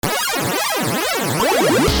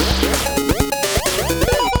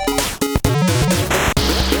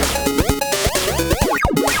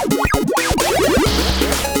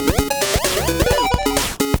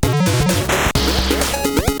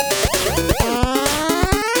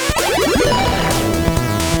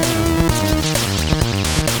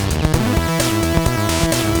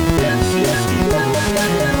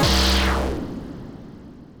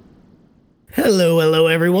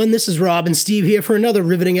everyone, this is Rob and Steve here for another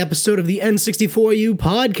riveting episode of the N64U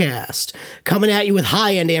podcast. Coming at you with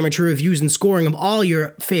high-end amateur reviews and scoring of all your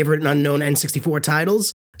favorite and unknown N64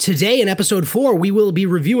 titles. Today in episode 4, we will be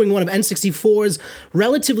reviewing one of N64's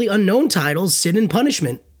relatively unknown titles, Sin and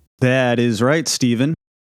Punishment. That is right, Steven.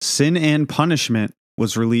 Sin and Punishment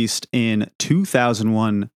was released in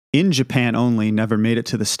 2001 in Japan only, never made it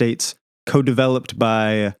to the States, co-developed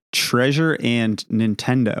by Treasure and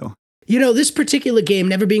Nintendo. You know, this particular game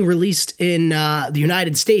never being released in the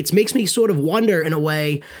United States makes me sort of wonder, in a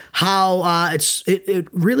way, how it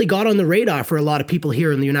really got on the radar for a lot of people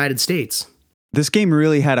here in the United States. This game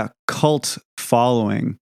really had a cult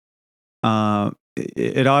following.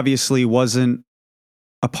 It obviously wasn't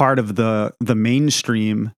a part of the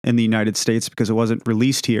mainstream in the United States because it wasn't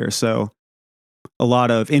released here. So a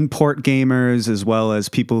lot of import gamers, as well as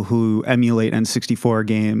people who emulate N64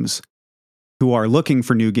 games, who are looking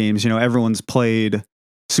for new games. You know, everyone's played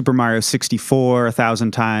Super Mario 64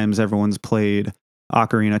 1,000 times. Everyone's played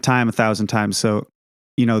Ocarina of Time 1,000 times. So,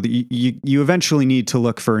 you know, you eventually need to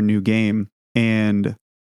look for a new game. And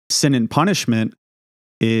Sin and Punishment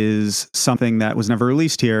is something that was never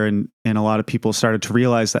released here. And a lot of people started to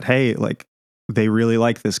realize that, hey, like, they really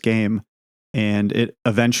like this game. And it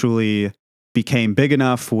eventually became big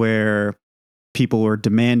enough where people were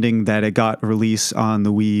demanding that it got released on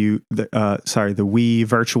the Wii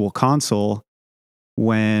Virtual Console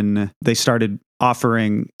when they started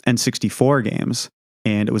offering N64 games,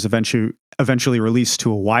 and it was eventually released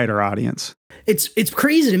to a wider audience. It's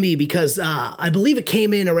crazy to me because I believe it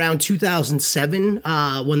came in around 2007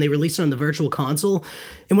 when they released it on the Virtual Console.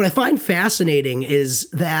 And what I find fascinating is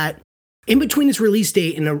that in between its release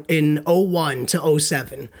date in 01 to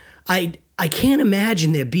 07, I can't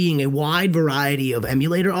imagine there being a wide variety of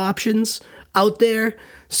emulator options out there.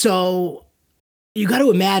 So you got to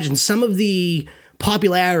imagine some of the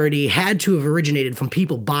popularity had to have originated from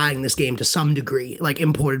people buying this game to some degree, like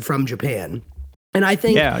imported from Japan. And I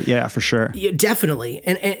think... Yeah, for sure. Yeah, definitely.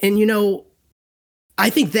 And you know, I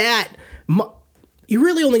think that you're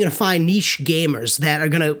really only going to find niche gamers that are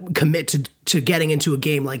going to commit to getting into a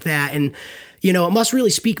game like that. And you know, it must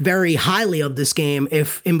really speak very highly of this game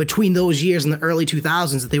if in between those years in the early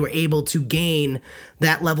 2000s that they were able to gain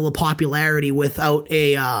that level of popularity without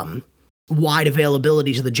a wide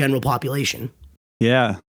availability to the general population.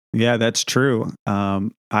 Yeah, that's true. I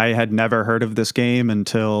had never heard of this game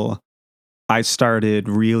until I started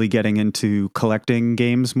really getting into collecting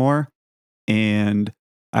games more. And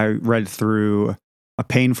I read through a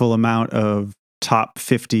painful amount of top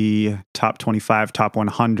 50, top 25, top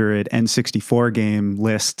 100 N64 game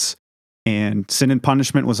lists, and Sin and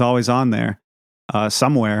Punishment was always on there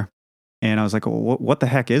somewhere. And I was like, well, what the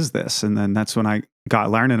heck is this? And then that's when I got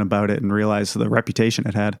learning about it and realized the reputation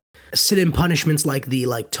it had. Sin and Punishment's like the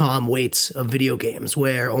Tom Waits of video games,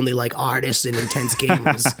 where only like artists and intense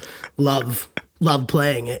gamers love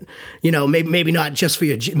playing it. You know, maybe not just for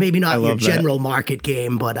your general market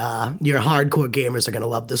game, but your hardcore gamers are going to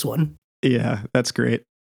love this one. Yeah, that's great.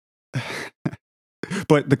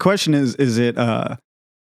 But the question is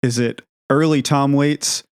it early Tom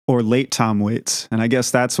Waits or late Tom Waits? And I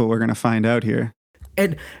guess that's what we're going to find out here.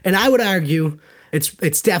 And I would argue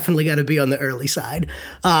it's definitely got to be on the early side.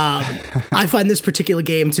 I find this particular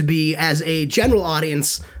game to be, as a general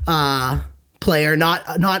audience player,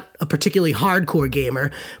 not a particularly hardcore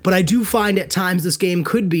gamer, but I do find at times this game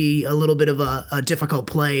could be a little bit of a difficult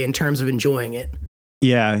play in terms of enjoying it.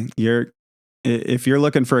 Yeah, if you're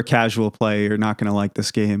looking for a casual play, you're not going to like this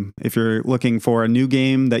game. If you're looking for a new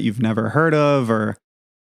game that you've never heard of, or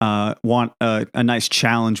want a nice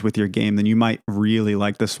challenge with your game, then you might really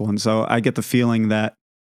like this one. So I get the feeling that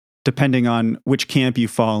depending on which camp you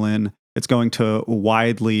fall in, it's going to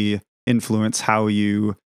widely influence how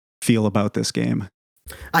you feel about this game.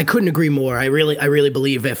 I couldn't agree more. I really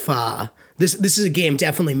believe if this is a game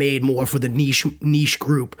definitely made more for the niche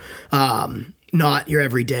group, not your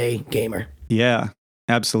everyday gamer. Yeah,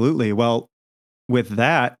 absolutely. Well, with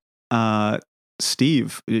that,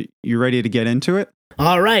 Steve, you ready to get into it?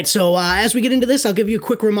 All right, so as we get into this, I'll give you a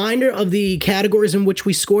quick reminder of the categories in which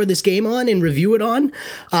we score this game on and review it on.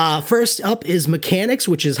 First up is mechanics,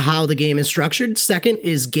 which is how the game is structured. Second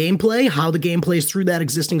is gameplay, how the game plays through that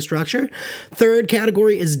existing structure. Third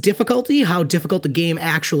category is difficulty, how difficult the game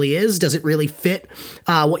actually is. Does it really fit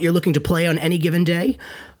what you're looking to play on any given day?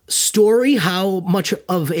 Story, how much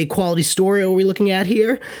of a quality story are we looking at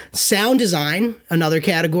here? Sound design, another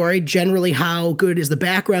category. Generally, how good is the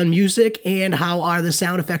background music and how are the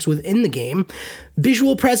sound effects within the game?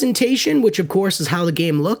 Visual presentation, which of course is how the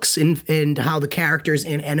game looks and how the characters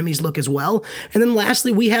and enemies look as well. And then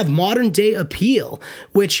lastly, we have modern day appeal,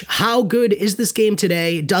 which how good is this game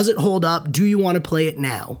today? Does it hold up? Do you want to play it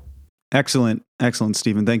now? Excellent. Excellent,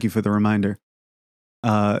 Stephen. Thank you for the reminder.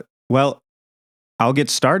 Well, I'll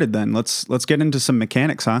get started then. Let's get into some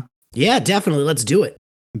mechanics, huh? Yeah, definitely. Let's do it.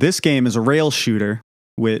 This game is a rail shooter,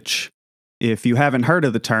 which, if you haven't heard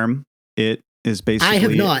of the term, it is basically... I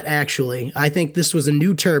have not, actually. I think this was a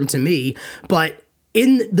new term to me, but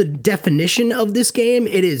in the definition of this game,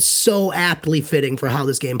 it is so aptly fitting for how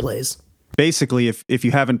this game plays. Basically, if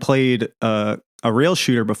you haven't played a rail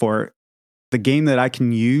shooter before, the game that I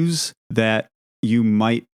can use that you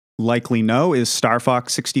might likely know is Star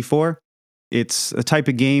Fox 64. It's a type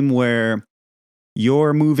of game where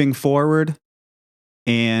you're moving forward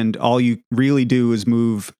and all you really do is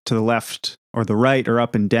move to the left or the right or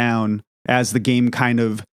up and down as the game kind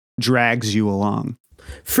of drags you along.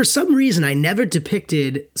 For some reason, I never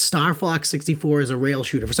depicted Star Fox 64 as a rail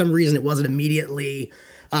shooter. For some reason, it didn't immediately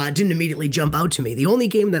jump out to me. The only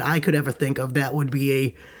game that I could ever think of that would be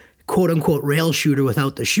a quote unquote rail shooter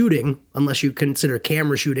without the shooting, unless you consider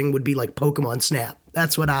camera shooting, would be like Pokemon Snap.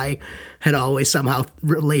 That's what I had always somehow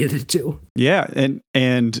related it to. Yeah,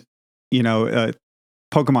 and you know,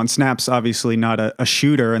 Pokemon Snap's obviously not a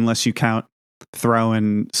shooter unless you count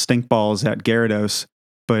throwing stink balls at Gyarados,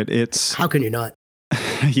 but it's... How can you not?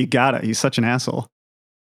 You gotta. He's such an asshole.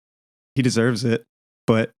 He deserves it.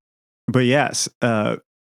 But yes,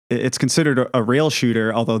 it's considered a rail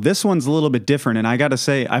shooter, although this one's a little bit different. And I gotta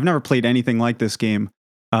say, I've never played anything like this game.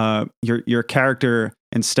 Your character,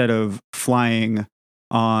 instead of flying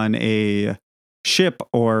on a ship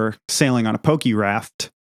or sailing on a Poke Raft,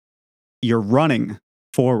 you're running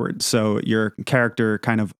forward. So your character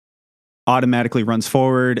kind of automatically runs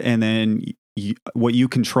forward, and then what you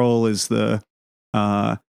control is the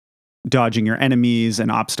dodging your enemies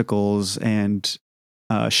and obstacles and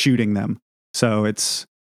shooting them. So it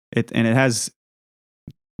has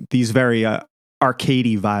these very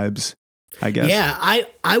arcadey vibes, I guess. Yeah,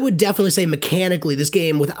 I would definitely say mechanically, this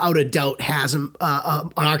game without a doubt has an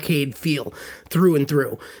arcade feel through and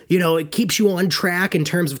through. You know, it keeps you on track in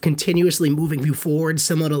terms of continuously moving you forward,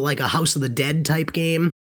 similar to like a House of the Dead type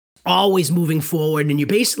game. Always moving forward, and you're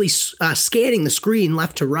basically scanning the screen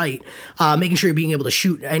left to right, making sure you're being able to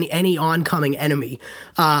shoot any oncoming enemy.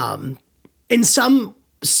 In some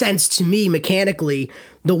sense, to me, mechanically,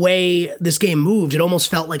 the way this game moved, it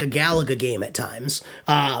almost felt like a Galaga game at times.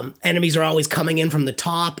 Enemies are always coming in from the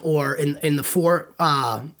top or in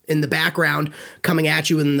the background, coming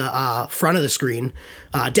at you in the front of the screen.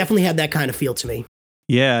 Definitely had that kind of feel to me.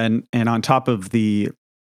 Yeah, and on top of the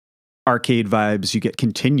arcade vibes, you get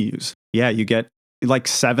continues. Yeah, you get like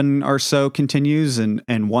 7 or so continues,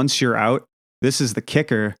 and once you're out, this is the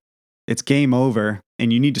kicker. It's game over,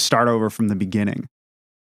 and you need to start over from the beginning.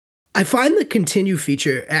 I find the continue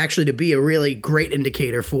feature actually to be a really great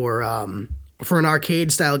indicator for an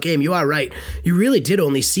arcade style game. You are right. You really did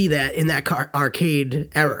only see that in that arcade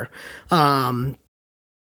era. And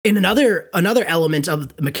another element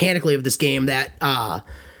of mechanically of this game that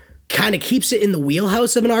kind of keeps it in the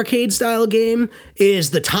wheelhouse of an arcade style game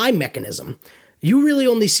is the time mechanism. You really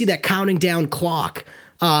only see that counting down clock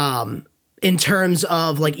in terms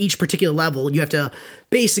of like each particular level. You have to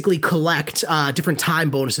basically collect different time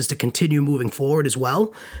bonuses to continue moving forward as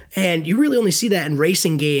well. And you really only see that in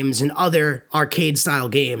racing games and other arcade style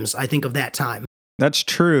games, I think, of that time. That's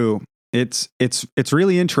true. It's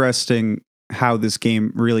really interesting how this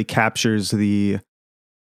game really captures the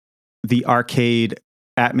arcade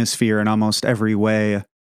atmosphere in almost every way,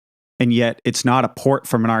 and yet it's not a port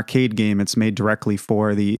from an arcade game. It's made directly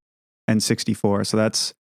for the N64, so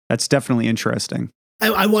that's definitely interesting.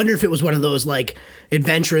 I wonder if it was one of those like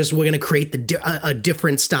adventurous, we're going to create a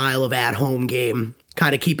different style of at-home game,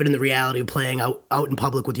 kind of keep it in the reality of playing out in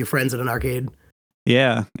public with your friends at an arcade.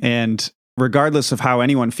 Yeah, and regardless of how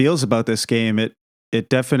anyone feels about this game, it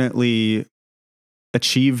definitely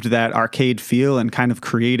achieved that arcade feel and kind of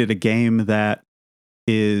created a game that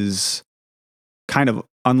is kind of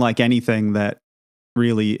unlike anything that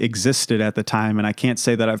really existed at the time, and I can't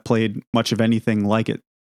say that I've played much of anything like it.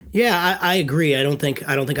 Yeah, I agree. I don't think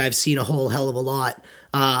I've seen a whole hell of a lot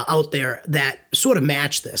out there that sort of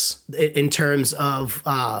match this in terms of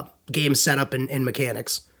game setup and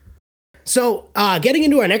mechanics. So getting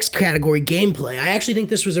into our next category, gameplay, I actually think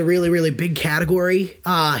this was a really, really big category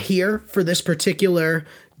here for this particular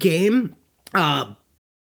game.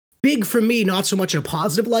 big for me, not so much in a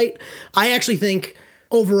positive light. I actually think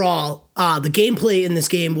overall, the gameplay in this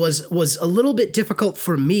game was a little bit difficult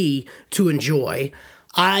for me to enjoy.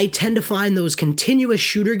 I tend to find those continuous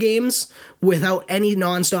shooter games without any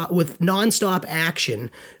nonstop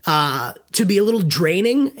action to be a little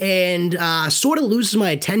draining and sort of loses my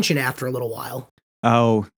attention after a little while.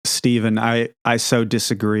 Oh, Steven, I so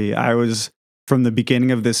disagree. I was from the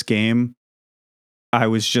beginning of this game, I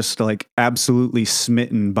was just like absolutely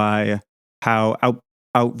smitten by how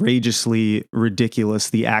outrageously ridiculous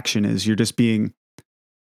the action is. You're just being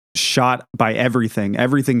shot by everything.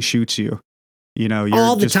 Everything shoots you. You know, you're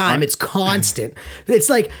all the time. It's constant. It's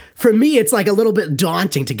like, for me, it's like a little bit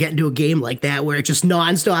daunting to get into a game like that where it's just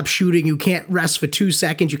nonstop shooting. You can't rest for 2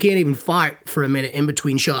 seconds. You can't even fart for a minute in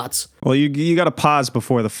between shots. Well, you got to pause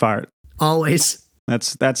before the fart. Always.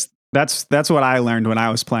 That's what I learned when I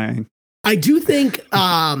was playing. I do think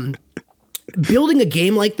building a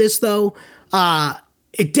game like this, though,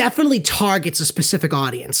 it definitely targets a specific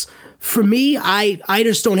audience. For me, I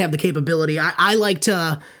just don't have the capability. I like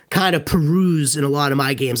to kind of peruse in a lot of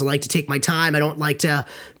my games. I like to take my time. I don't like to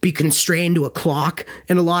be constrained to a clock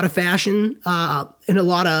in a lot of fashion, in a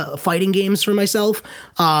lot of fighting games for myself.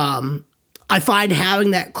 I find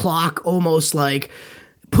having that clock almost like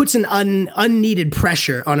puts an unneeded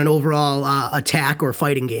pressure on an overall attack or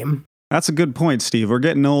fighting game. That's a good point, Steve. We're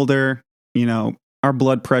getting older. You know, our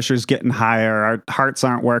blood pressure's getting higher. Our hearts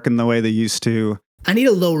aren't working the way they used to. I need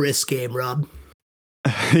a low risk game, Rob.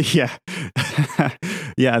 Yeah.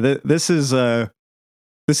 Yeah, this is a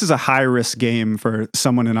high risk game for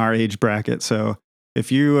someone in our age bracket. So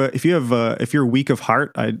if you're weak of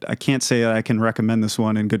heart, I can't say I can recommend this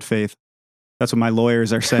one in good faith. That's what my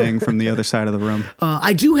lawyers are saying from the other side of the room.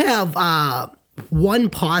 I do have one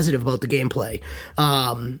positive about the gameplay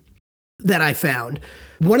that I found.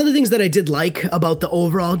 One of the things that I did like about the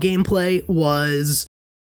overall gameplay was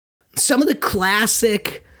some of the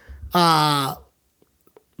classic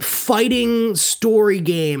fighting story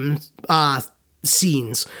game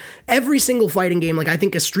scenes. Every single fighting game, like I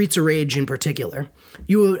think of Streets of Rage in particular,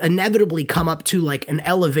 you will inevitably come up to like an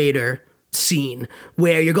elevator scene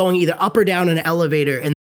where you're going either up or down an elevator,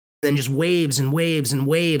 and then just waves and waves and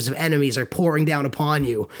waves of enemies are pouring down upon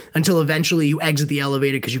you until eventually you exit the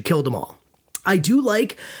elevator because you killed them all. I do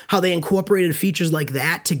like how they incorporated features like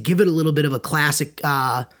that to give it a little bit of a classic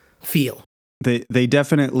feel. They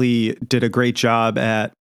definitely did a great job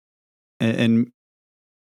at, and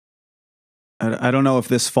I don't know if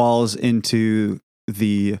this falls into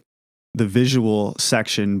the visual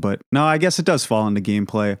section, but no, I guess it does fall into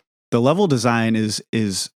gameplay. The level design is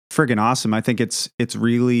friggin' awesome. I think it's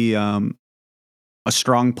really a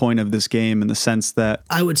strong point of this game in the sense that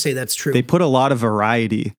I would say that's true. They put a lot of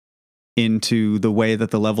variety into the way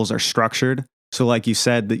that the levels are structured. So like you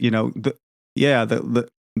said, that, you know,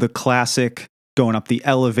 the classic going up the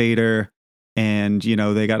elevator, and, you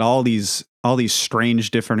know, they got all these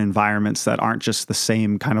strange different environments that aren't just the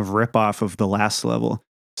same kind of ripoff of the last level.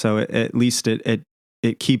 So at least it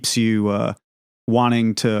keeps you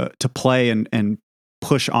wanting to play and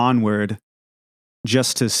push onward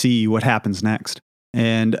just to see what happens next.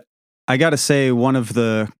 And I got to say, one of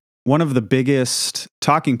the biggest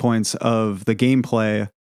talking points of the gameplay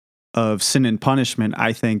of Sin and Punishment,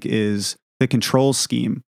 I think, is the control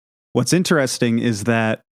scheme. What's interesting is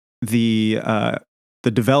that the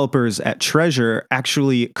developers at Treasure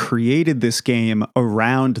actually created this game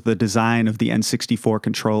around the design of the N64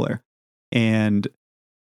 controller, and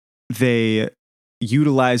they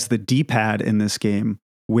utilize the D-pad in this game,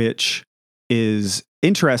 which is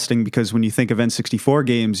interesting because when you think of N64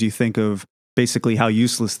 games, you think of basically how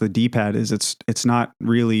useless the D-pad is. It's not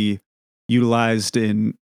really utilized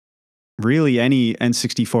in really any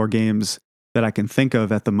N64 games that I can think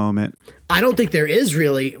of at the moment. I don't think there is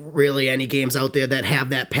really any games out there that have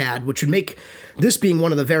that pad, which would make this being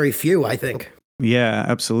one of the very few, I think. Yeah,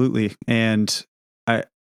 absolutely. And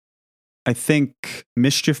I think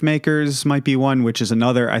Mischief Makers might be one, which is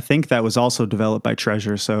another. I think that was also developed by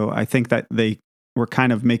Treasure. So I think that they were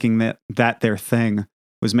kind of making that their thing,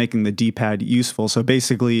 was making the D-pad useful. So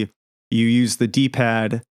basically, you use the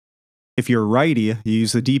D-pad. If you're righty, you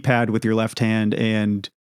use the D-pad with your left hand, and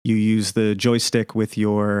you use the joystick with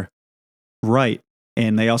your right.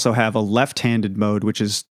 And they also have a left-handed mode, which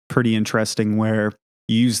is pretty interesting, where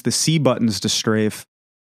you use the C buttons to strafe,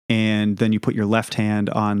 and then you put your left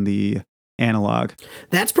hand on the analog.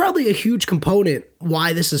 That's probably a huge component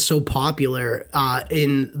why this is so popular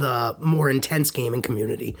in the more intense gaming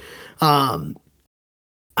community.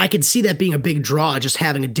 I could see that being a big draw, just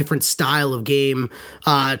having a different style of game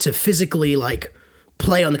to physically like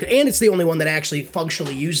play on and it's the only one that actually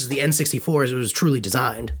functionally uses the N64 as it was truly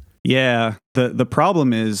designed. Yeah, the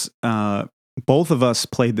problem is both of us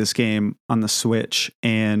played this game on the Switch,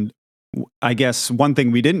 and I guess one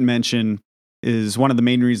thing we didn't mention is one of the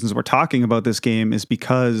main reasons we're talking about this game is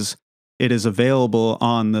because it is available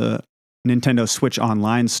on the Nintendo Switch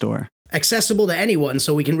Online store. Accessible to anyone,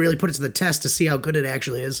 so we can really put it to the test to see how good it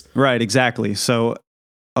actually is. Right, exactly. So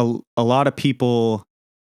a lot of people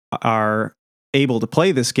are able to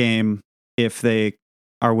play this game if they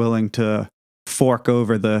are willing to fork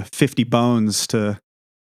over the 50 bones to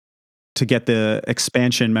get the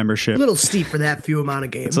expansion membership. A little steep for that few amount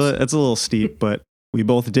of games. It's a little steep, but we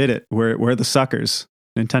both did it. We're the suckers.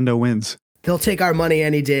 Nintendo wins. They'll take our money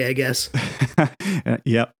any day, I guess.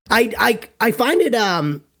 Yep. I find it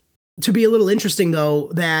to be a little interesting though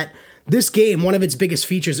that this game, one of its biggest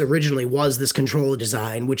features originally was this controller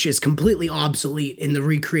design, which is completely obsolete in the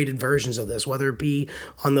recreated versions of this, whether it be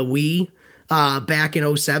on the Wii back in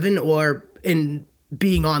 2007 or in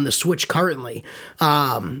being on the Switch currently.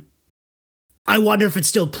 I wonder if it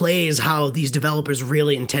still plays how these developers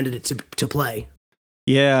really intended it to play.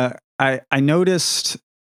 Yeah, I noticed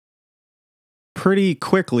pretty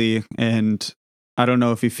quickly, and I don't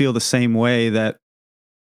know if you feel the same way, that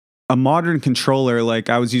a modern controller, like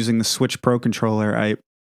I was using the Switch Pro controller,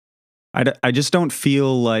 I just don't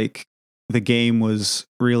feel like the game was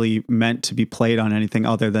really meant to be played on anything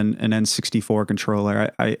other than an N64 controller.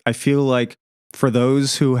 I feel like for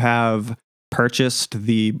those who have purchased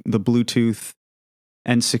the Bluetooth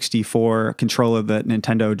N64 controller that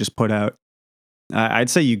Nintendo just put out, I'd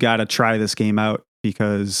say you got to try this game out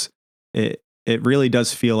because it really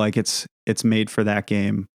does feel like it's made for that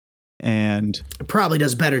game. And it probably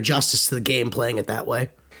does better justice to the game playing it that way.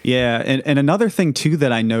 Yeah, and another thing too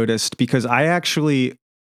that I noticed, because I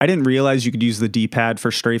didn't realize you could use the D-pad for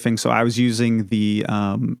strafing, so I was using the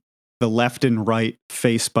left and right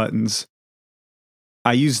face buttons.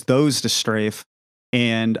 I used those to strafe,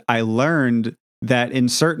 and I learned that in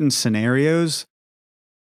certain scenarios,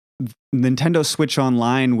 Nintendo Switch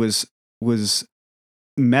Online was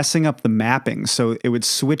messing up the mapping, so it would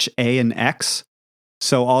switch A and X.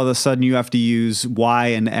 So all of a sudden you have to use Y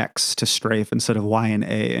and X to strafe instead of Y and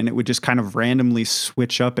A, and it would just kind of randomly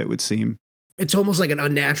switch up, it would seem. It's almost like an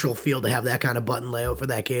unnatural feel to have that kind of button layout for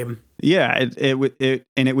that game. Yeah, it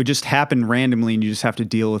would just happen randomly, and you just have to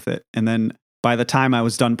deal with it. And then by the time I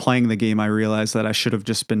was done playing the game, I realized that I should have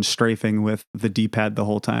just been strafing with the D-pad the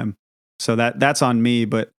whole time. So that's on me,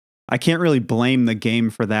 but I can't really blame the game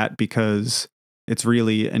for that because it's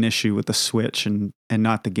really an issue with the Switch and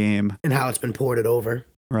not the game. And how it's been ported over.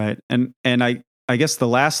 Right. And I guess the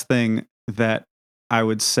last thing that I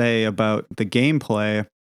would say about the gameplay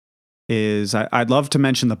is I'd love to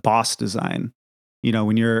mention the boss design. You know,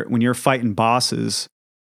 when you're fighting bosses,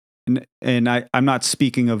 and I'm not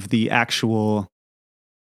speaking of the actual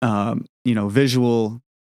visual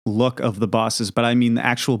look of the bosses, but I mean the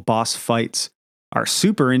actual boss fights are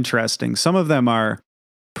super interesting. Some of them are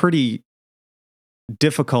pretty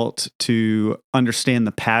difficult to understand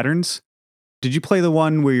the patterns. Did you play the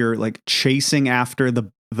one where you're like chasing after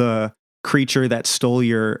the creature that stole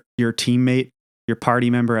your teammate, your party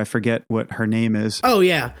member? I forget what her name is. Oh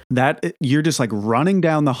yeah. That you're just like running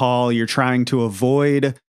down the hall, you're trying to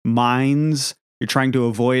avoid mines, you're trying to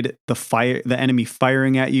avoid the enemy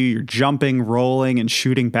firing at you, you're jumping, rolling, and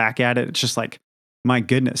shooting back at it. It's just like, my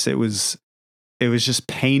goodness, it was just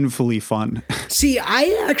painfully fun. See,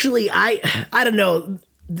 I don't know.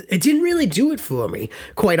 It didn't really do it for me,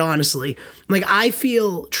 quite honestly. Like, I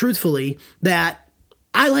feel truthfully that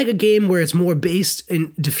I like a game where it's more based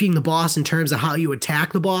in defeating the boss in terms of how you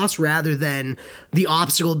attack the boss rather than the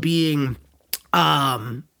obstacle being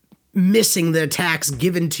missing the attacks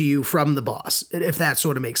given to you from the boss, if that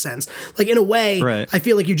sort of makes sense. Like, in a way, right. I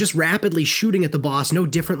feel like you're just rapidly shooting at the boss no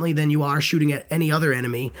differently than you are shooting at any other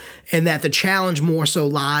enemy, and that the challenge more so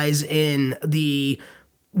lies in the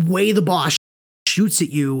way the boss shoots at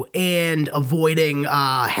you and avoiding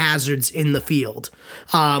hazards in the field,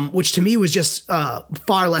 which to me was just a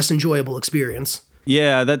far less enjoyable experience.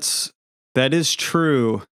 Yeah, that is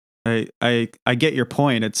true. I get your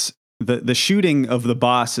point. It's the shooting of the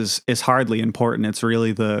boss is hardly important. It's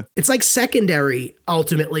really it's like secondary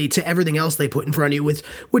ultimately to everything else they put in front of you,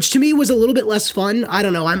 which to me was a little bit less fun. I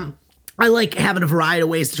don't know. I like having a variety of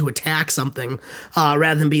ways to attack something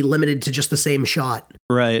rather than be limited to just the same shot.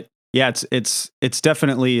 Right. Yeah, it's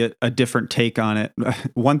definitely a different take on it.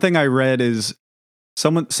 One thing I read is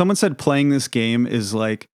someone said playing this game is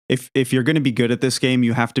like, if you're going to be good at this game,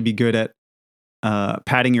 you have to be good at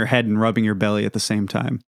patting your head and rubbing your belly at the same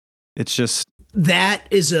time. It's just that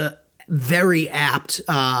is a very apt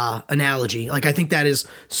analogy. Like, I think that is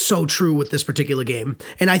so true with this particular game.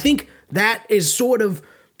 And I think that is sort of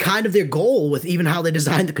kind of their goal with even how they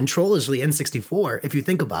designed the controllers for the N64, if you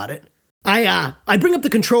think about it. I bring up the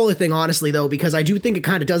controller thing honestly though, because I do think it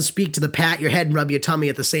kind of does speak to the pat your head and rub your tummy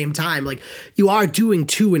at the same time. Like, you are doing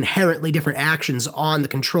two inherently different actions on the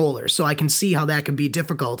controller, so I can see how that can be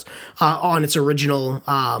difficult on its original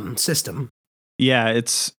system. Yeah,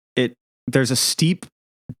 there's a steep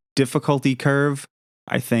difficulty curve,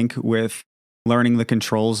 I think, with learning the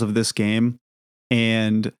controls of this game.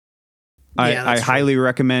 And I highly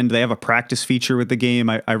recommend, they have a practice feature with the game.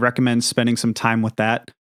 I recommend spending some time with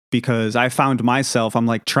that, because I found myself, I'm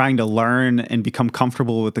like trying to learn and become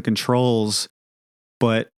comfortable with the controls,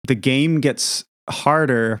 but the game gets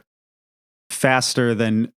harder faster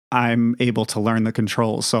than I'm able to learn the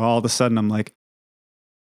controls. So all of a sudden I'm like,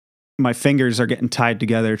 my fingers are getting tied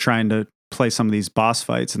together trying to play some of these boss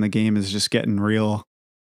fights, and the game is just getting real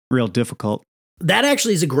difficult. That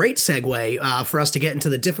actually is a great segue for us to get into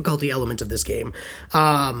the difficulty element of this game,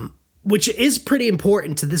 which is pretty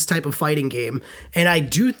important to this type of fighting game. And I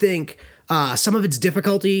do think some of its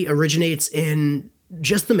difficulty originates in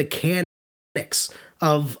just the mechanics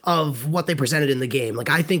of what they presented in the game. Like,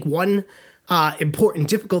 I think one important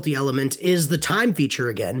difficulty element is the time feature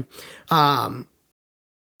again.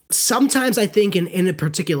 Sometimes I think in a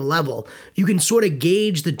particular level, you can sort of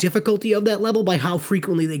gauge the difficulty of that level by how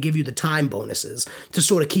frequently they give you the time bonuses to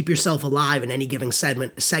sort of keep yourself alive in any given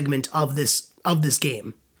segment of this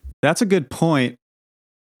game. That's a good point.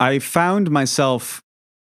 I found myself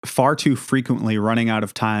far too frequently running out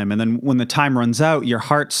of time, and then when the time runs out, your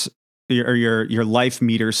life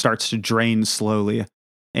meter starts to drain slowly,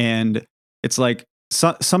 and it's like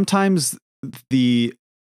sometimes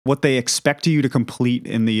what they expect you to complete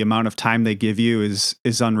in the amount of time they give you is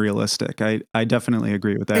unrealistic. I definitely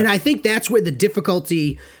agree with that. And I think that's where the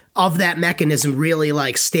difficulty of that mechanism really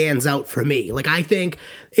like stands out for me. Like, I think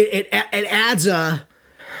it adds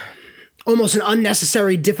almost an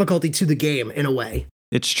unnecessary difficulty to the game in a way.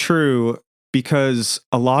 It's true, because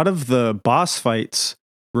a lot of the boss fights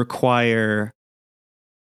require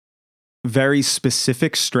very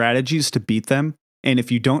specific strategies to beat them. And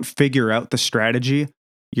if you don't figure out the strategy,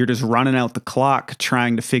 you're just running out the clock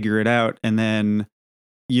trying to figure it out. And then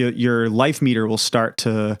your life meter will start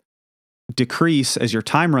to decrease as your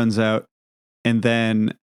time runs out. And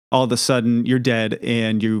then all of a sudden you're dead,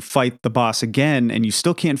 and you fight the boss again, and you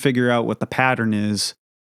still can't figure out what the pattern is,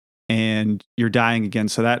 and you're dying again.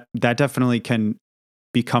 So that definitely can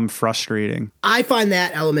become frustrating. I find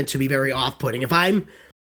that element to be very off-putting. If I'm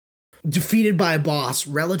defeated by a boss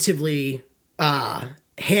relatively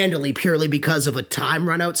handily purely because of a time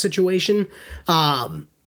run out situation,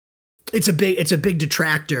 it's a big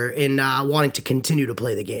detractor in wanting to continue to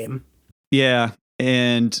play the game. Yeah,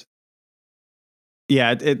 and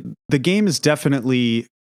yeah, the game is definitely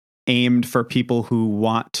aimed for people who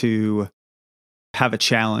want to have a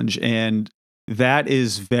challenge, and that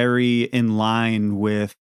is very in line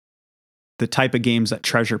with the type of games that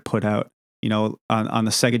Treasure put out. You know, on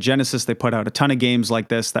the Sega Genesis, they put out a ton of games like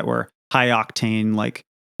this that were high octane, like,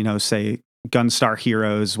 you know, say Gunstar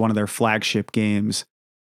Heroes, one of their flagship games.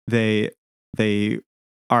 They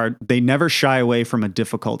never shy away from a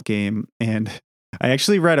difficult game. And I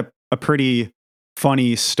actually read a pretty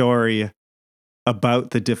funny story about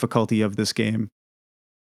the difficulty of this game.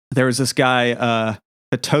 There was this guy,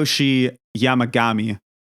 Hitoshi Yamagami,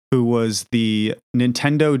 who was the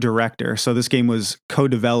Nintendo director. So this game was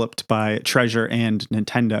co-developed by Treasure and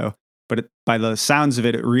Nintendo, but by the sounds of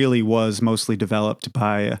it, it really was mostly developed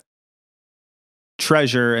by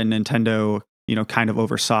Treasure, and Nintendo, you know, kind of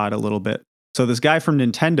oversaw it a little bit. So this guy from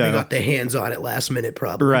Nintendo, they got their hands on it last minute,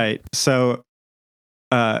 probably. Right. So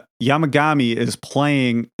Yamagami is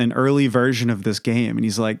playing an early version of this game, and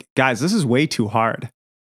he's like, guys, this is way too hard.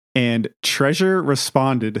 And Treasure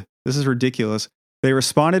responded, this is ridiculous. They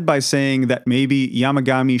responded by saying that maybe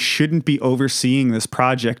Yamagami shouldn't be overseeing this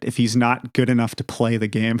project if he's not good enough to play the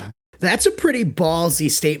game. That's a pretty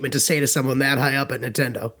ballsy statement to say to someone that high up at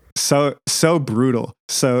Nintendo. So brutal.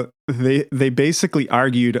 So they basically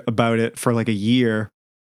argued about it for like a year,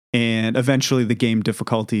 and eventually the game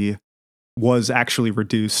difficulty was actually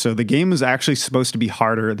reduced. So the game was actually supposed to be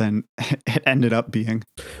harder than it ended up being.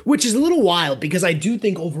 Which is a little wild, because I do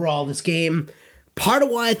think overall this game, part of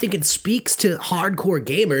why I think it speaks to hardcore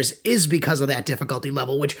gamers is because of that difficulty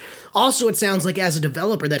level, which also it sounds like as a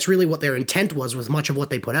developer, that's really what their intent was with much of what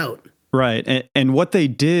they put out. Right. And what they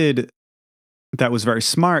did that was very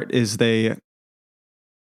smart is they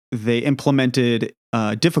implemented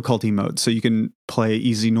difficulty modes. So you can play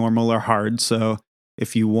easy, normal, or hard. So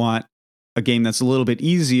if you want a game that's a little bit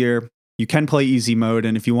easier, you can play easy mode.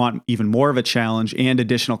 And if you want even more of a challenge and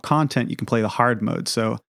additional content, you can play the hard mode.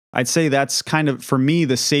 So I'd say that's kind of, for me,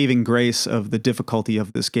 the saving grace of the difficulty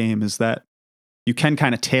of this game is that you can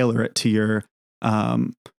kind of tailor it to your,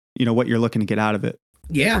 what you're looking to get out of it.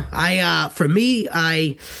 Yeah, for me,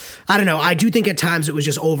 I don't know. I do think at times it was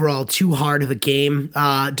just overall too hard of a game,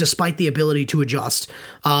 despite the ability to adjust.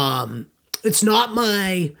 It's not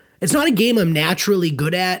a game I'm naturally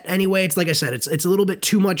good at anyway. It's like I said, it's a little bit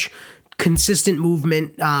too much consistent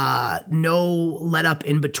movement, no let up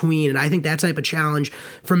in between. And I think that type of challenge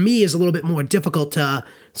for me is a little bit more difficult to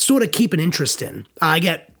sort of keep an interest in.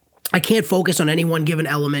 I can't focus on any one given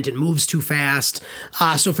element. It moves too fast.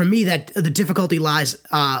 So for me, that the difficulty lies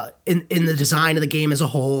in the design of the game as a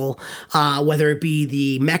whole, whether it be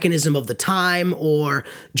the mechanism of the time or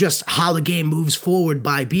just how the game moves forward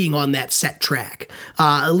by being on that set track.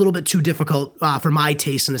 A little bit too difficult for my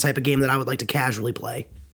taste in the type of game that I would like to casually play.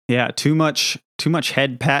 Yeah, too much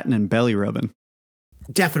head patting and belly rubbing.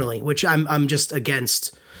 Definitely, which I'm just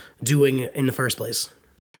against doing in the first place.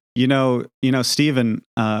 Steven,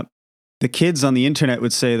 the kids on the internet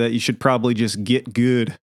would say that you should probably just get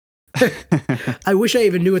good. I wish I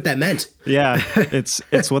even knew what that meant. Yeah,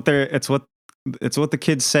 it's what the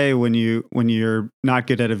kids say when you're not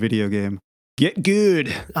good at a video game. Get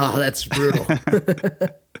good. Oh, that's brutal.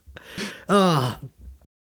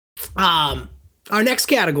 Our next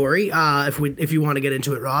category, if you want to get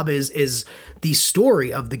into it, Rob, is the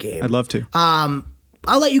story of the game. I'd love to.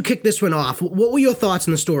 I'll let you kick this one off. What were your thoughts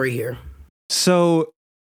on the story here? So,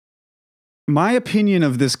 my opinion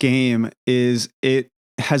of this game is it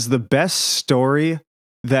has the best story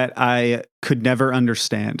that I could never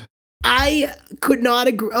understand. I could not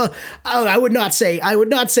agree. I would not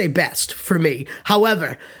say best for me.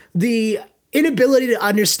 However, the inability to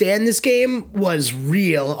understand this game was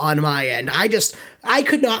real on my end. I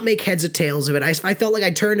could not make heads or tails of it. I felt like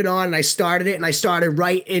I turned it on and I started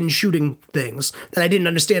right in shooting things that I didn't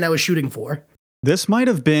understand I was shooting for. This might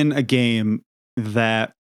have been a game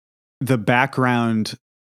that the background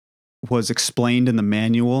was explained in the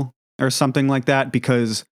manual or something like that,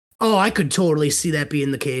 because I could totally see that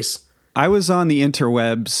being the case. I was on the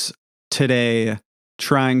interwebs today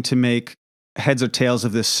trying to make heads or tails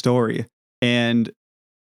of this story. And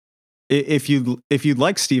if you'd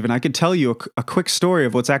like, Steven, I could tell you a quick story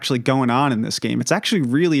of what's actually going on in this game. It's actually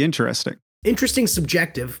really interesting. Interesting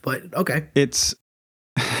subjective, but okay. It's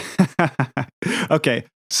okay.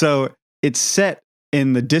 So it's set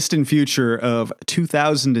in the distant future of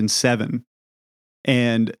 2007,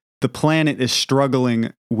 and the planet is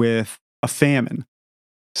struggling with a famine.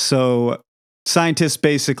 So scientists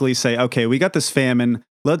basically say, okay, we got this famine.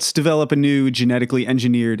 Let's develop a new genetically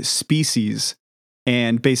engineered species.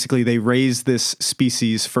 And basically they raise this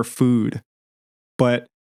species for food. But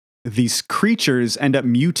these creatures end up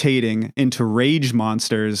mutating into rage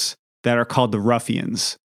monsters that are called the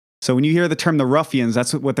ruffians. So when you hear the term the ruffians,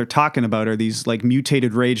 that's what they're talking about, are these like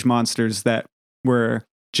mutated rage monsters that were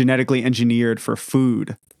genetically engineered for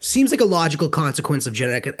food. Seems like a logical consequence of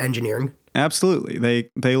genetic engineering. Absolutely.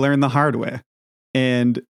 They learn the hard way.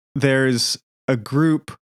 And there's a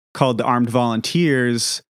group called the Armed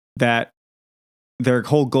Volunteers that their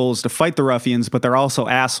whole goal is to fight the ruffians, but they're also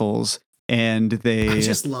assholes. And I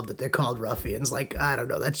just love that they're called ruffians. Like, I don't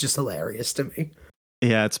know. That's just hilarious to me.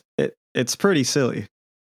 Yeah, it's pretty silly.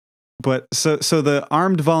 But so the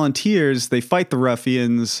Armed Volunteers, they fight the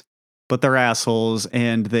ruffians, but they're assholes,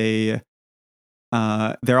 and they're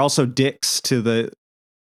also dicks to the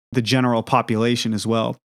general population as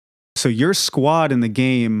well. So your squad in the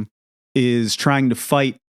game is trying to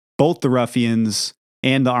fight both the ruffians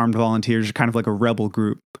and the Armed Volunteers. You're kind of like a rebel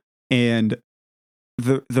group. And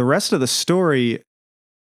the rest of the story,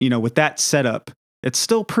 with that setup, it's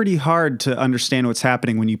still pretty hard to understand what's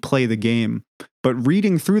happening when you play the game. But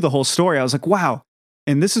reading through the whole story, I was like, wow.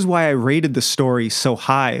 And this is why I rated the story so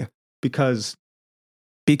high, because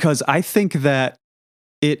I think that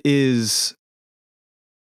it is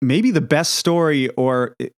maybe the best story,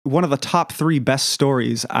 or one of the top 3 best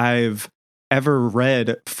stories I've ever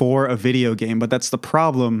read for a video game. But that's the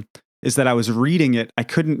problem, is that I was reading it, I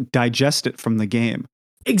couldn't digest it from the game.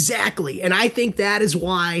 Exactly. And I think that is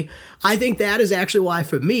actually why,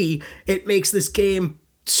 for me, it makes this game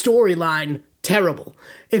storyline terrible.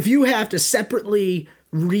 If you have to separately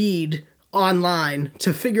read online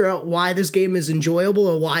to figure out why this game is enjoyable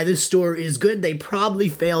or why this story is good, they probably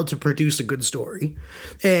failed to produce a good story.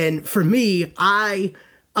 And for me, I,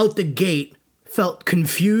 out the gate, felt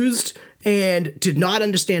confused and did not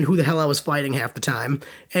understand who the hell I was fighting half the time.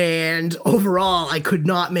 And overall, I could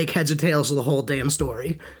not make heads or tails of the whole damn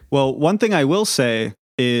story. Well, one thing I will say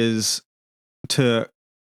is to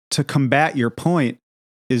combat your point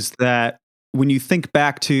is that when you think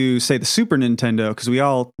back to, say, the Super Nintendo, because we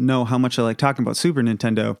all know how much I like talking about Super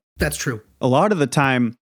Nintendo. That's true. A lot of the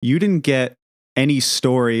time, you didn't get any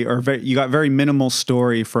story, or you got very minimal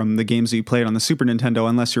story from the games that you played on the Super Nintendo,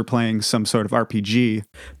 unless you're playing some sort of RPG.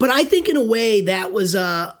 But I think in a way that was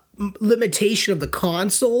a limitation of the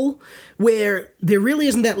console, where there really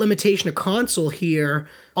isn't that limitation of console here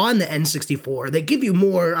on the N64. They give you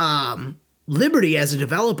more liberty as a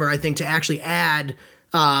developer, I think, to actually add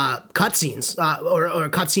cutscenes or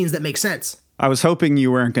cutscenes that make sense. I was hoping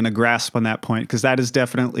you weren't going to grasp on that point, because that is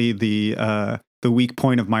definitely the weak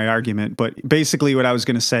point of my argument. But basically what I was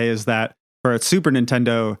going to say is that for a Super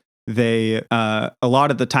Nintendo, they a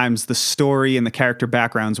lot of the times the story and the character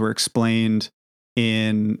backgrounds were explained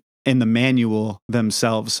in the manual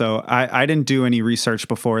themselves. So I didn't do any research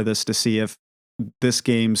before this to see if this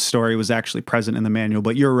game's story was actually present in the manual.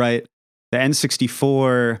 But you're right. The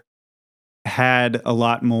N64 had a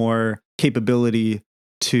lot more capability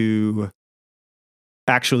to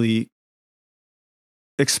actually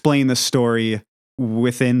explain the story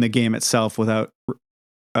within the game itself without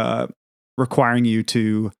requiring you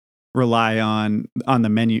to rely on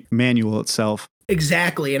the manual itself.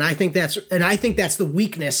 Exactly, and I think that's the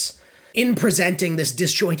weakness in presenting this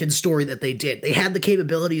disjointed story that they did. They had the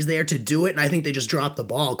capabilities there to do it, and I think they just dropped the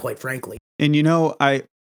ball, quite frankly. And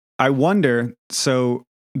I wonder, so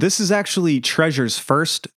this is actually Treasure's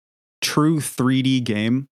first true 3D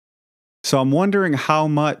game. So I'm wondering how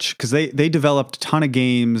much, because they developed a ton of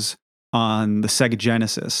games on the Sega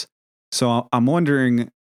Genesis. So I'm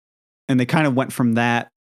wondering, and they kind of went from that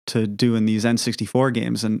to doing these N64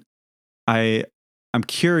 games. And I'm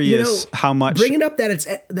curious how much. Bringing up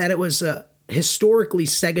that it was a historically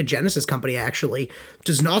Sega Genesis company actually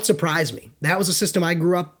does not surprise me. That was a system I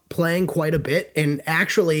grew up playing quite a bit, and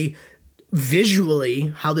actually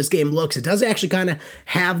visually how this game looks, it does actually kind of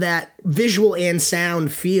have that visual and sound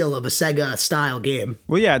feel of a Sega style game.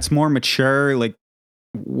 Well, yeah, it's more mature, like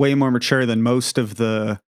way more mature than most of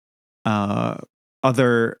the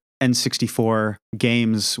other N64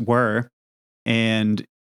 games were. And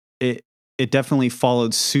it definitely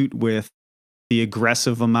followed suit with the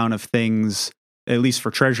aggressive amount of things, at least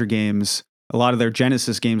for Treasure games. A lot of their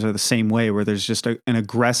Genesis games are the same way, where there's just an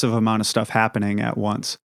aggressive amount of stuff happening at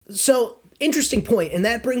once. So, interesting point, and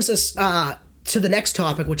that brings us to the next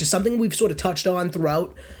topic, which is something we've sort of touched on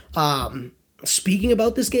throughout speaking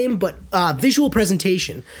about this game, but visual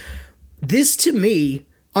presentation. This, to me,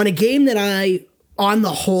 on a game that I, on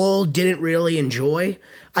the whole, didn't really enjoy,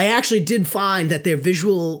 I actually did find that their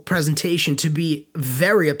visual presentation to be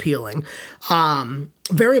very appealing.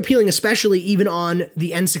 Very appealing, especially even on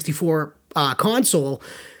the N64 console.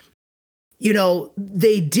 You know,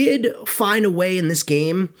 they did find a way in this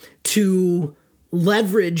game to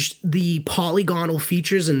leverage the polygonal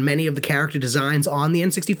features and many of the character designs on the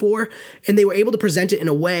N64, and they were able to present it in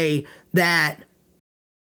a way that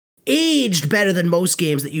aged better than most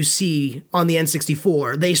games that you see on the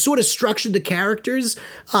N64. They sort of structured the characters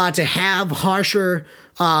to have harsher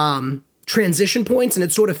transition points, and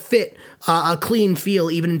it sort of fit a clean feel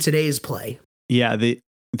even in today's play. Yeah, the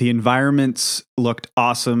environments looked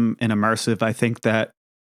awesome and immersive. I think that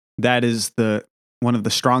is one of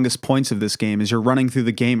the strongest points of this game. Is you're running through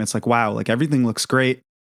the game, it's like, wow, like everything looks great.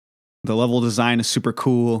 The level design is super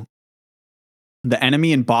cool. The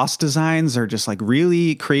enemy and boss designs are just like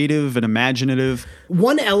really creative and imaginative.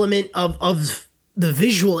 One element of the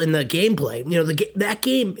visual in the gameplay, you know, that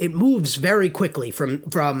game, it moves very quickly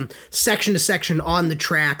from section to section on the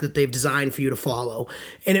track that they've designed for you to follow.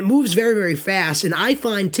 And it moves very, very fast. And I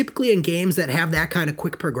find typically in games that have that kind of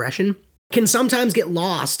quick progression can sometimes get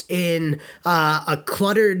lost in a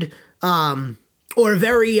cluttered or a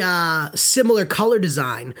very similar color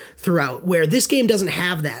design throughout, where this game doesn't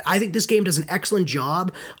have that. I think this game does an excellent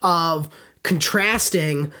job of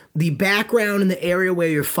contrasting the background in the area where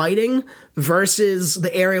you're fighting versus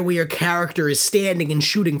the area where your character is standing and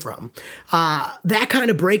shooting from. That kind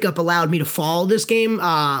of breakup allowed me to follow this game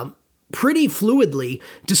pretty fluidly,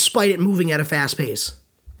 despite it moving at a fast pace.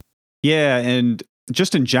 Yeah, and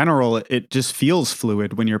just in general, it just feels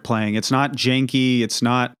fluid when you're playing. It's not janky.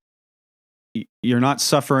 You're not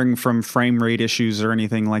suffering from frame rate issues or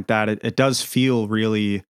anything like that. It does feel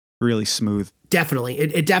really, really smooth. Definitely.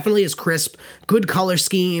 It definitely is crisp, good color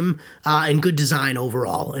scheme, and good design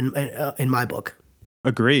overall in my book.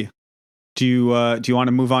 Agree. Do you want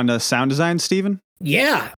to move on to sound design, Steven?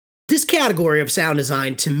 Yeah. This category of sound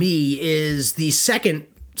design to me is the second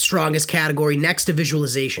strongest category next to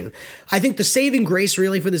visualization. I think the saving grace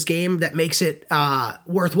really for this game that makes it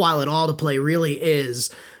worthwhile at all to play really is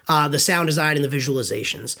the sound design and the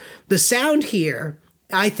visualizations. The sound here,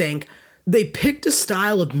 I think, they picked a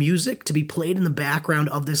style of music to be played in the background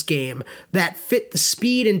of this game that fit the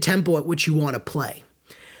speed and tempo at which you want to play.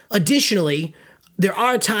 Additionally, there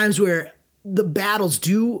are times where the battles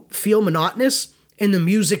do feel monotonous and the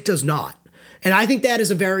music does not. And I think that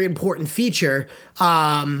is a very important feature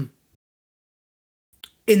in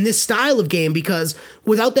this style of game, because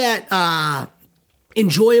without that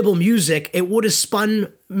enjoyable music, it would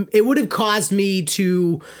have caused me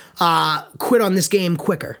to quit on this game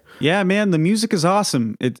quicker. Yeah, man, the music is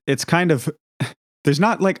awesome. It's kind of, there's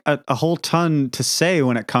not like a whole ton to say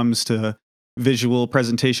when it comes to visual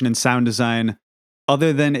presentation and sound design,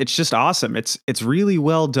 other than it's just awesome. It's really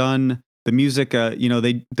well done. The music,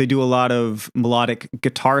 they do a lot of melodic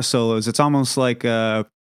guitar solos. It's almost like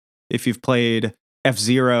if you've played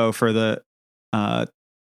F-Zero for the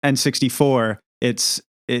N64, it's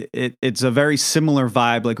a very similar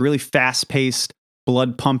vibe, like really fast paced,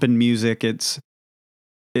 blood pumping music. It's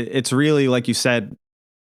really, like you said,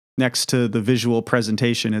 next to the visual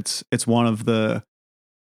presentation, it's one of the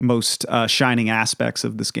most shining aspects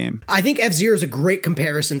of this game. I think F-Zero is a great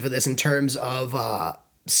comparison for this in terms of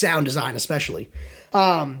sound design, especially.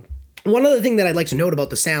 One other thing that I'd like to note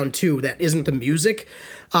about the sound too, that isn't the music,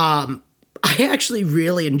 I actually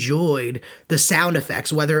really enjoyed the sound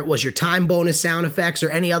effects, whether it was your time bonus sound effects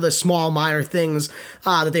or any other small minor things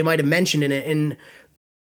that they might have mentioned in it. And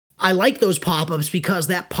I like those pop-ups because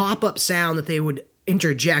that pop-up sound that they would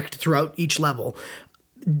interject throughout each level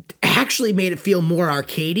actually made it feel more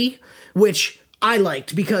arcadey, which I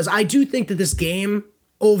liked, because I do think that this game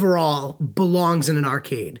overall belongs in an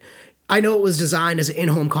arcade. I know it was designed as an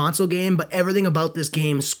in-home console game, but everything about this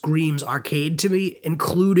game screams arcade to me,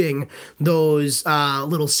 including those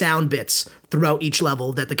little sound bits throughout each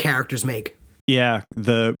level that the characters make. Yeah,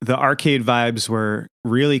 the arcade vibes were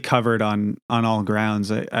really covered on all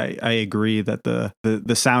grounds. I agree that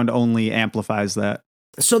the sound only amplifies that.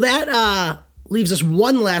 So that leaves us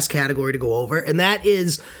one last category to go over, and that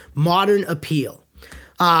is modern appeal.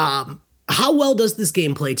 How well does this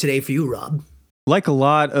game play today for you, Rob? Like a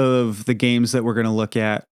lot of the games that we're going to look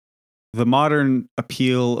at, the modern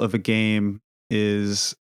appeal of a game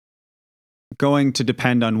is going to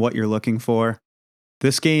depend on what you're looking for.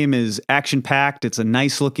 This game is action-packed. It's a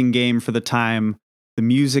nice-looking game for the time. The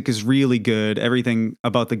music is really good. Everything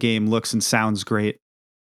about the game looks and sounds great.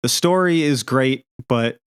 The story is great,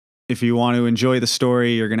 but if you want to enjoy the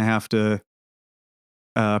story, you're going to have to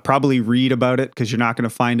probably read about it, because you're not going to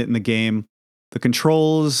find it in the game. The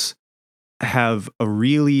controls have a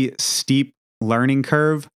really steep learning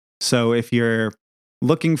curve. So if you're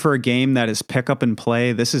looking for a game that is pick up and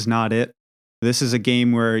play, this is not it. This is a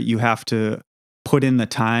game where you have to put in the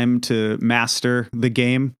time to master the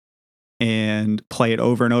game and play it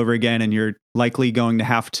over and over again. And you're likely going to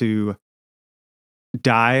have to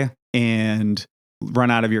die and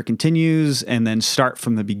run out of your continues and then start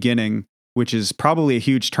from the beginning, which is probably a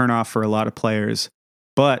huge turnoff for a lot of players.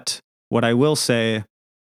 But what I will say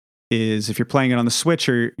is, if you're playing it on the Switch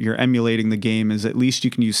or you're emulating the game, is at least you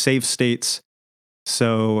can use save states.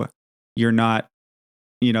 So you're not,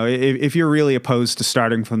 if you're really opposed to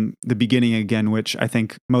starting from the beginning again, which I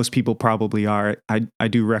think most people probably are, I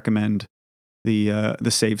do recommend the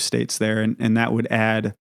save states there, and that would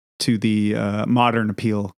add to the modern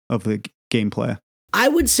appeal of the gameplay. I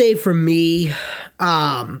would say for me,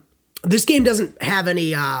 this game doesn't have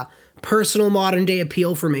any personal modern day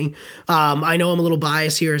appeal for me. I know I'm a little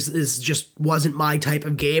biased here. This just wasn't my type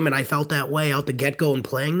of game, and I felt that way out the get-go in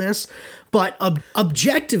playing this. But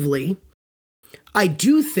objectively, I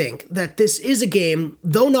do think that this is a game,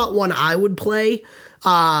 though not one I would play.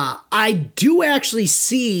 I do actually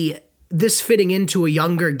see this fitting into a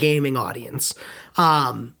younger gaming audience.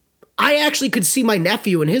 I actually could see my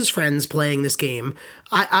nephew and his friends playing this game.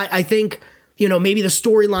 I think, maybe the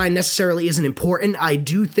storyline necessarily isn't important. I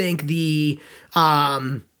do think the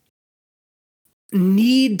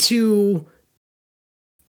need to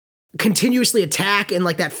continuously attack and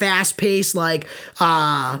like that fast pace, style,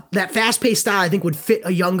 I think would fit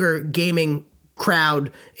a younger gaming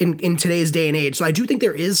crowd in today's day and age. So I do think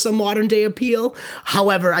there is some modern day appeal.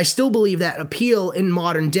 However, I still believe that appeal in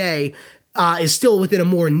modern day is still within a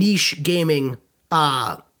more niche gaming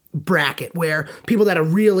bracket, where people that are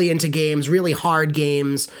really into games, really hard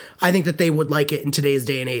games, I think that they would like it in today's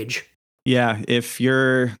day and age. Yeah, if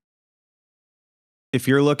you're if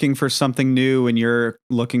you're looking for something new and you're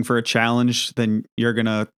looking for a challenge, then you're going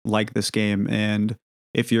to like this game. And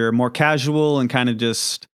if you're more casual and kind of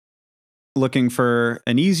just looking for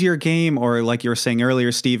an easier game, or like you were saying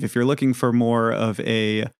earlier, Steve, if you're looking for more of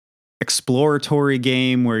a exploratory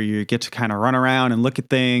game where you get to kind of run around and look at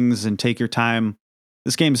things and take your time,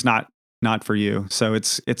 this game's not for you. So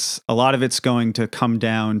it's a lot of it's going to come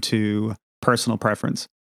down to personal preference.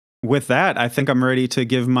 With that, I think I'm ready to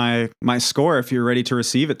give my score if you're ready to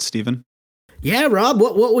receive it, Stephen. Yeah, Rob,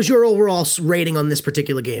 what was your overall rating on this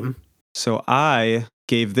particular game? So I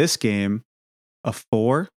gave this game a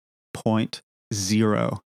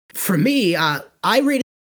 4.0. For me, I rated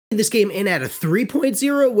this game in at a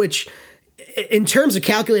 3.0, which in terms of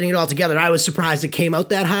calculating it all together, I was surprised it came out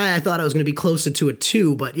that high. I thought I was going to be closer to a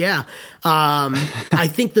 2, but yeah. I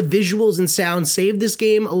think the visuals and sound saved this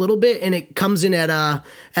game a little bit, and it comes in at a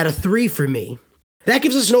 3 for me. That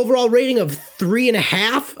gives us an overall rating of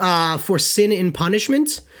 3.5 for Sin and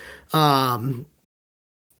Punishment.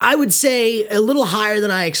 I would say a little higher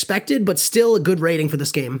than I expected, but still a good rating for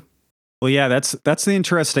this game. Well, yeah, that's the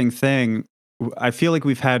interesting thing. I feel like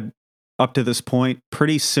we've had up to this point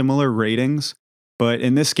pretty similar ratings, but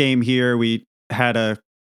in this game here, we had at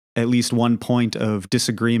least 1 point of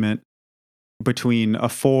disagreement between a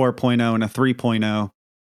 4.0 and a 3.0.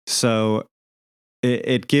 So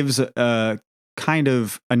it gives a kind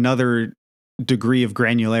of another degree of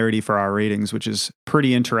granularity for our ratings, which is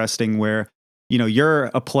pretty interesting, where,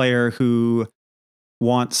 you're a player who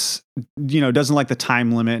wants, doesn't like the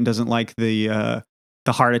time limit and doesn't like the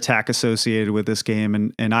heart attack associated with this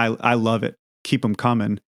game. And I love it. Keep them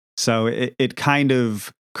coming. So it kind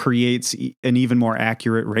of creates an even more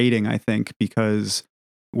accurate rating, I think, because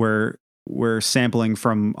we're sampling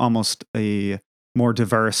from almost a more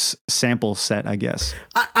diverse sample set, I guess.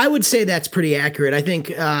 I would say that's pretty accurate. I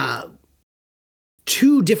think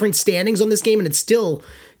 2 different standings on this game, and it still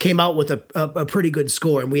came out with a pretty good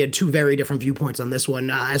score. And we had 2 very different viewpoints on this one,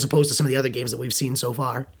 as opposed to some of the other games that we've seen so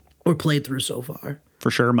far or played through so far.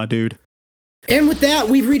 For sure, my dude. And with that,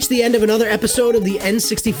 we've reached the end of another episode of the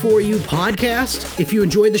N64U podcast. If you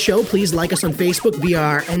enjoyed the show, please like us on Facebook via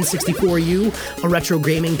our N64U, a retro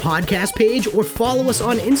gaming podcast page, or follow us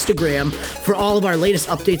on Instagram for all of our latest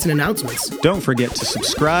updates and announcements. Don't forget to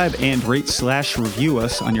subscribe and rate/review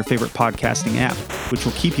us on your favorite podcasting app, which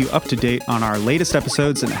will keep you up to date on our latest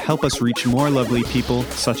episodes and help us reach more lovely people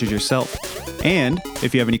such as yourself. And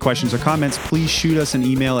if you have any questions or comments, please shoot us an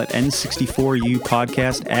email at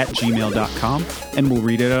n64upodcast@gmail.com, and we'll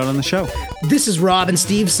read it out on the show. This is Rob and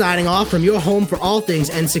Steve signing off from your home for all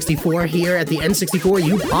things N64 here at the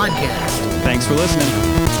N64U podcast. Thanks for listening.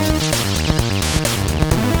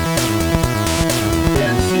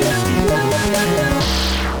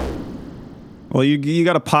 Well, you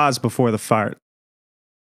got to pause before the fart.